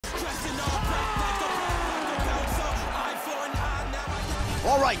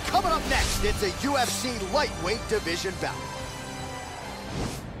All right, coming up next, it's a UFC lightweight division bout.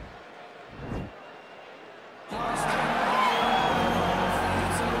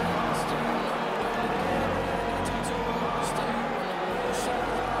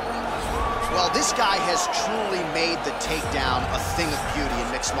 Well, this guy has truly made the takedown a thing of beauty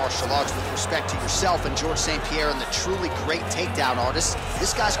in mixed martial arts with respect to yourself and George St. Pierre and the truly great takedown artists.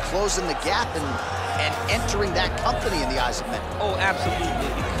 This guy's closing the gap and entering that company in the eyes of many. Oh, absolutely,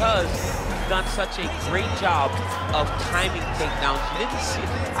 because he's done such a great job of timing takedowns.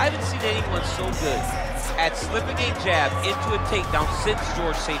 I haven't seen anyone so good at slipping a jab into a takedown since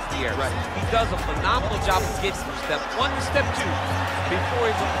George St. Pierre. Right. He does a phenomenal job of getting from step 1 to step 2 before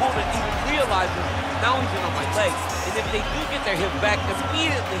his opponent even realizes now he's in on my legs. And if they do get their hip back,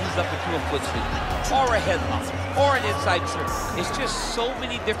 immediately he's up into a foot sweep, or a headlock, or an inside trip. It's just so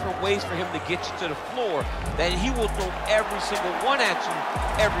many different ways for him to get you to the floor that he will throw every single one at you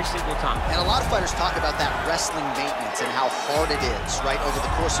every single time. And a lot of fighters talk about that wrestling maintenance and how hard it is, right, over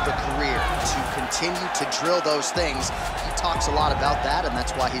the course of a career to continue to drill those things. He talks a lot about that, and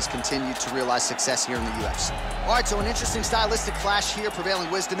that's why he's continued to realize success here in the UFC. All right, so an interesting stylistic clash here. Prevailing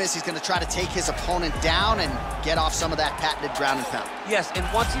wisdom is he's going to try to take his opponent down and get off some of that patented ground and pound. Yes, and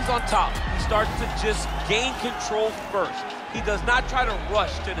once he's on top, he starts to just gain control first. He does not try to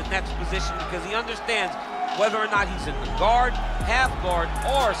rush to the next position because he understands whether or not he's in the guard, half guard,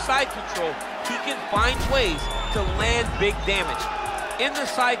 or side control, he can find ways to land big damage. In the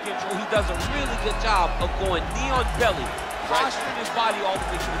side control, he does a really good job of going knee on belly, posturing his body all the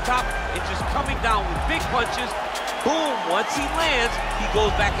way to the top, and just coming down with big punches. Boom, once he lands, he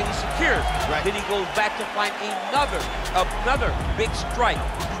goes back and he secures. Right. Then he goes back to find another big strike.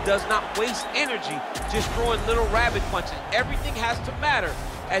 He does not waste energy just throwing little rabbit punches. Everything has to matter,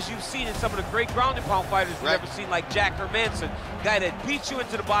 as you've seen in some of the great ground and pound fighters we've ever seen, like Jack Hermanson, guy that beats you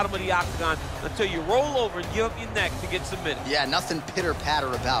into the bottom of the octagon until you roll over and give up your neck to get submitted. Yeah, nothing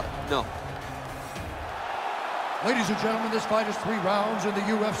pitter-patter about it. No. Ladies and gentlemen, this fight is 3 rounds in the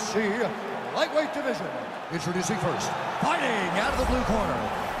UFC lightweight division. Introducing first, fighting out of the blue corner.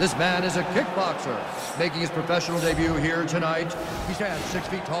 This man is a kickboxer, making his professional debut here tonight. He stands 6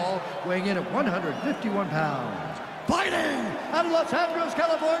 feet tall, weighing in at 151 pounds. Fighting out of Los Angeles,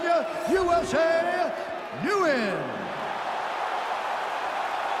 California, USA, Nguyen.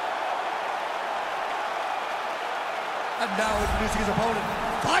 And now introducing his opponent,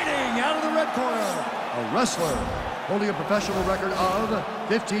 fighting out of the red corner, a wrestler holding a professional record of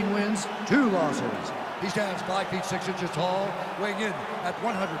 15 wins, 2 losses. He stands 5 feet 6 inches tall, weighing in at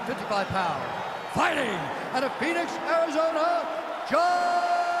 155 pounds. Fighting out of Phoenix, Arizona,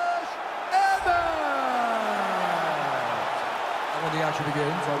 Josh Emmett. And when the action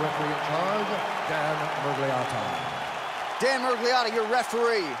begins, our referee in charge, Dan Mergliata. Dan Mergliata, your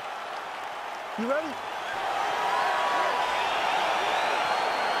referee. You ready?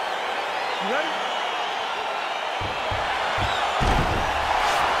 You ready?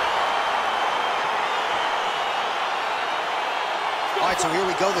 All right, so here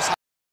we go. This